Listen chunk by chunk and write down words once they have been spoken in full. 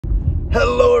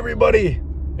Hello everybody!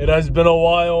 It has been a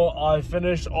while. I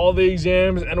finished all the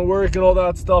exams and work and all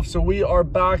that stuff, so we are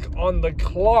back on the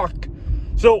clock.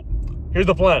 So here's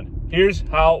the plan. Here's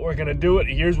how we're gonna do it.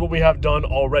 Here's what we have done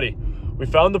already. We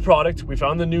found the product. We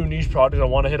found the new niche product I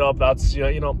want to hit up. That's, I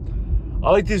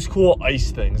like these cool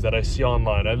ice things that I see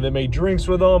online, and they make drinks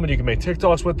with them and you can make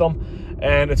TikToks with them,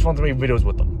 and it's fun to make videos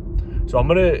with them. So I'm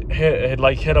gonna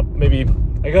hit up maybe,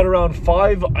 I got around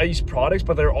 5 ice products,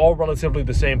 but they're all relatively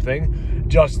the same thing,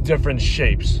 just different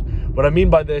shapes. What I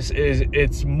mean by this is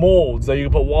it's molds that you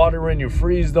can put water in, you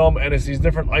freeze them, and it's these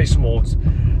different ice molds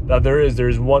that there is.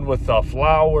 There's one with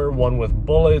flour, one with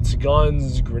bullets,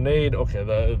 guns, grenade. Okay,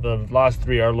 the last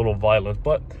 3 are a little violent,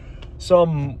 but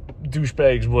some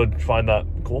douchebags would find that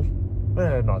cool.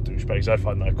 Not douchebags, I'd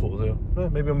find that cool too.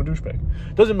 Maybe I'm a douchebag.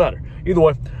 Doesn't matter. Either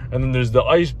way. And then there's the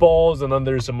ice balls, and then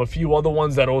there's a few other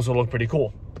ones that also look pretty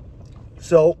cool.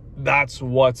 So that's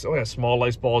what's, small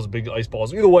ice balls, big ice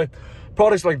balls. Either way,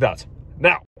 products like that.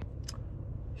 Now,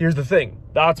 here's the thing.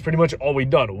 That's pretty much all we've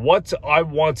done. What I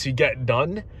want to get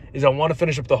done is I want to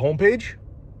finish up the homepage.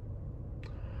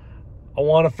 I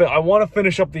want to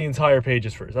finish up the entire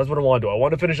pages first. That's what I want to do. I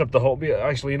want to finish up the home.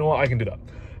 Actually, you know what? I can do that.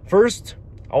 First,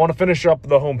 I want to finish up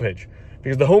the homepage,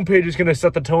 because the homepage is going to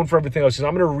set the tone for everything else. So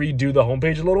I'm going to redo the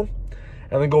homepage a little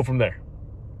and then go from there.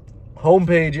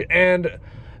 Homepage, and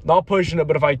not pushing it,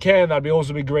 but if I can, that'd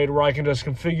also be great, where I can just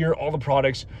configure all the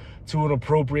products to an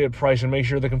appropriate price and make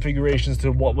sure the configurations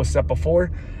to what was set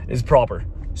before is proper.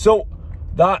 So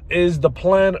that is the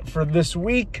plan for this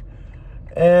week.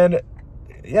 And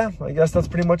yeah, I guess that's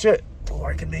pretty much it. Oh,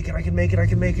 I can make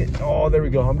it. Oh, there we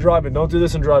go. I'm driving. Don't do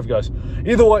this and drive, guys.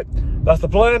 Either way, that's the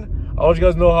plan. I'll let you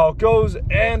guys know how it goes,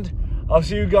 and I'll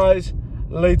see you guys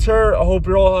later. I hope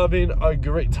you're all having a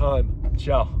great time.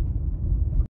 Ciao.